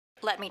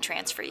Let me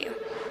transfer you.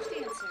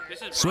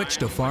 Switch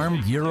to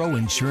Farm Bureau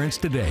Insurance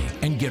today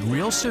and get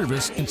real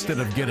service instead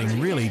of getting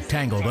really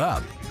tangled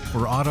up.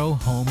 For auto,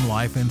 home,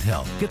 life, and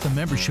health, get the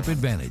membership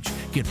advantage.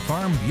 Get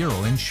Farm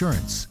Bureau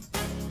Insurance.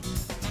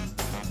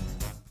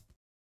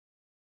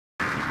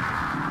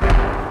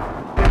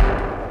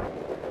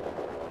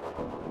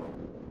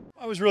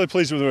 I was really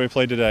pleased with the way we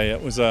played today.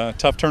 It was a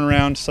tough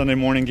turnaround Sunday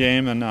morning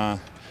game, and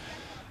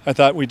I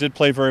thought we did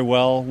play very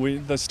well.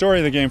 The story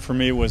of the game for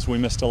me was we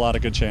missed a lot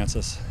of good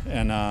chances,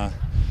 and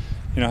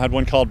had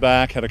one called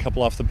back, had a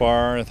couple off the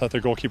bar. I thought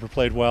their goalkeeper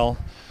played well,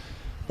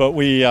 but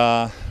we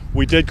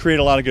did create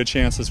a lot of good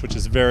chances, which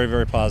is very,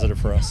 very positive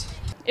for us.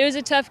 It was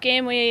a tough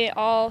game. We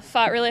all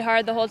fought really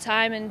hard the whole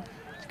time, and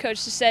the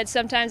coach just said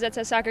sometimes that's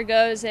how soccer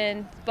goes,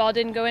 and the ball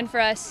didn't go in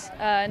for us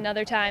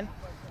another time.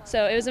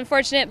 So it was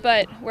unfortunate,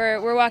 but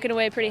we're walking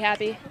away pretty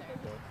happy.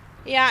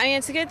 Yeah, I mean,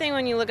 it's a good thing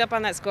when you look up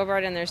on that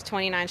scoreboard and there's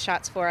 29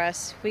 shots for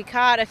us. We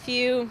caught a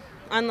few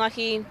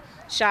unlucky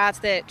shots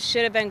that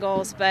should have been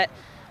goals, but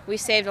we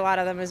saved a lot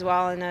of them as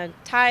well, and a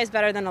tie is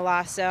better than a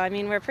loss. So, I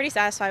mean, we're pretty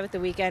satisfied with the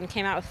weekend,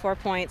 came out with 4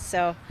 points.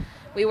 So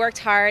we worked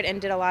hard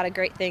and did a lot of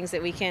great things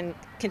that we can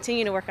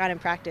continue to work on in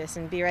practice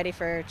and be ready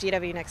for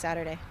GW next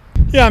Saturday.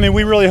 Yeah, I mean,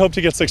 we really hope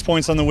to get 6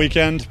 points on the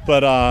weekend,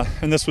 but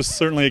and this was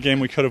certainly a game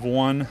we could have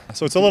won.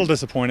 So it's a little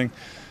disappointing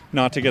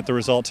not to get the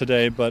result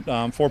today, but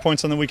 4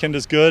 points on the weekend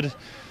is good.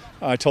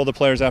 I told the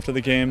players after the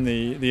game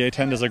the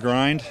A10 is a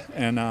grind,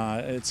 and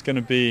it's going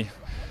to be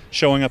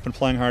showing up and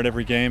playing hard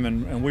every game,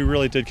 and we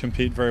really did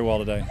compete very well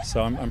today.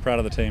 So I'm proud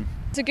of the team.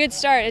 It's a good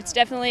start. It's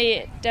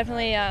definitely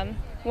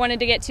wanted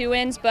to get 2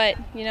 wins, but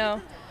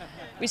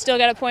we still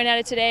got a point out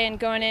of today, and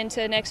going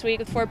into next week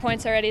with 4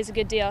 points already is a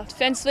good deal.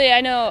 Defensively,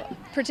 I know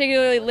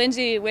particularly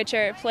Lindsay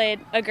Witcher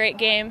played a great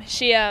game.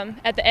 She,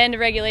 at the end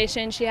of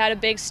regulation, she had a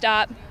big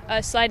stop,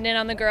 sliding in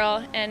on the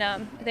girl, and I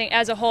think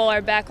as a whole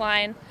our back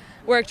line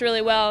worked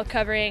really well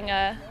covering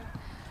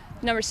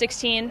number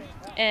 16,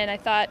 and I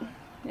thought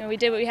we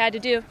did what we had to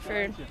do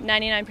for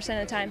 99% of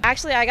the time.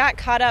 Actually, I got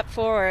caught up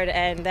forward,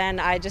 and then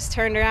I just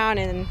turned around,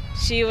 and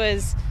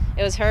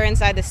it was her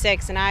inside the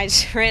 6, and I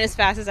just ran as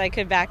fast as I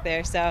could back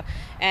there. So,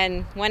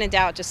 and when in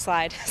doubt, just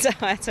slide. So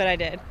that's what I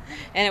did,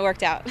 and it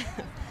worked out.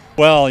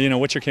 Well,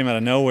 Witcher came out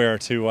of nowhere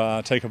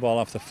to take a ball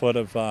off the foot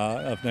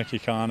of Nikki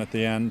Khan at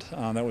the end.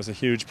 That was a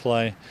huge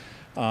play.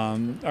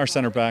 Our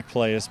center back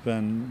play has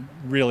been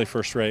really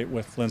first rate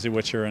with Lindsay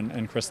Witcher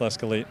and Chris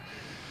Lescalit.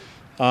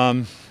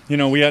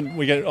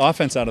 We get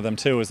offense out of them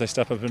too as they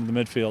step up into the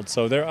midfield.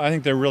 So I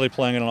think they're really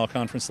playing at an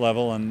all-conference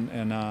level,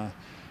 and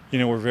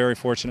we're very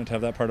fortunate to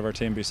have that part of our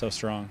team be so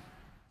strong.